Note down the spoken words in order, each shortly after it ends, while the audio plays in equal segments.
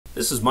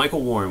This is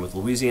Michael Warren with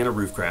Louisiana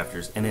Roof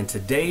Crafters, and in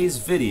today's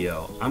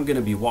video I'm going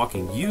to be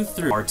walking you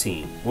through our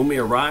team. When we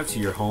arrive to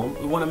your home,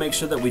 we want to make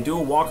sure that we do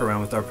a walk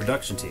around with our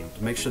production team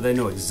to make sure they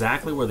know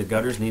exactly where the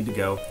gutters need to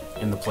go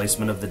and the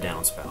placement of the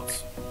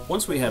downspouts.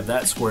 Once we have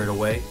that squared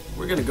away,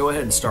 we're going to go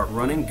ahead and start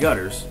running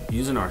gutters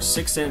using our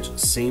 6-inch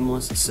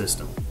seamless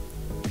system.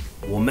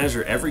 We'll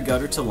measure every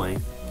gutter to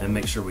length and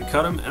make sure we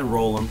cut them and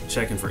roll them,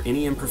 checking for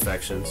any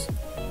imperfections,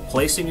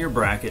 placing your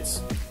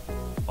brackets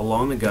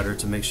along the gutter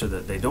to make sure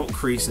that they don't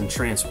crease and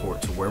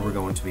transport to where we're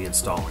going to be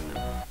installing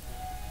them.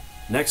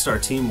 Next, our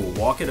team will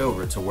walk it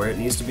over to where it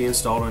needs to be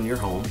installed on your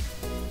home,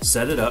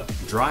 set it up,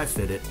 dry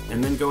fit it,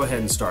 and then go ahead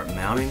and start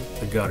mounting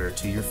the gutter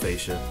to your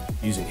fascia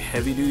using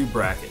heavy-duty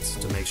brackets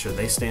to make sure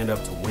they stand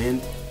up to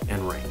wind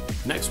and rain.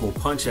 Next, we'll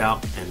punch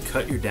out and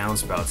cut your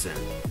downspouts in.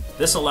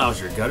 This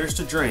allows your gutters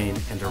to drain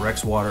and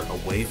directs water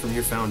away from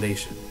your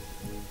foundation.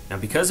 Now,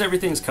 because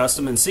everything's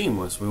custom and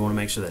seamless, we want to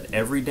make sure that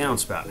every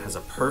downspout has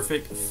a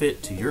perfect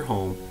fit to your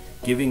home,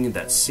 giving you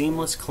that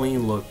seamless,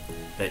 clean look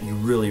that you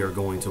really are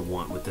going to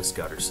want with this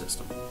gutter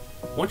system.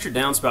 Once your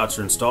downspouts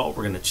are installed,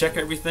 we're going to check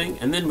everything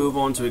and then move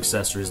on to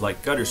accessories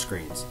like gutter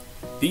screens.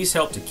 These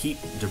help to keep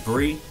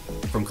debris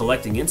from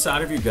collecting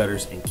inside of your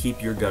gutters and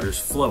keep your gutters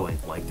flowing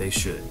like they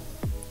should.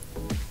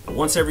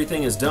 Once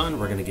everything is done,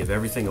 we're going to give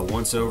everything a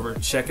once over,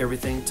 check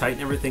everything,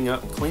 tighten everything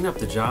up, clean up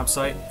the job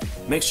site,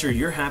 make sure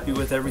you're happy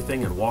with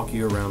everything, and walk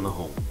you around the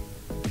home.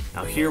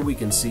 Now here we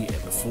can see a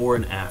before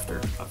and after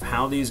of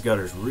how these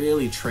gutters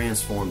really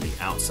transform the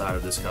outside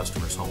of this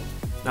customer's home.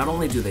 Not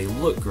only do they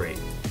look great,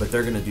 but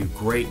they're going to do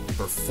great and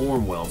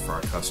perform well for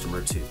our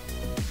customer too.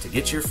 To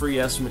get your free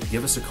estimate,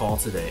 give us a call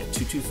today at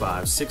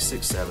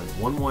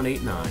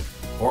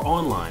 225-667-1189 or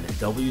online at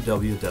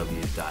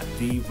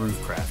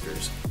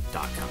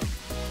www.theroofcrafters.com.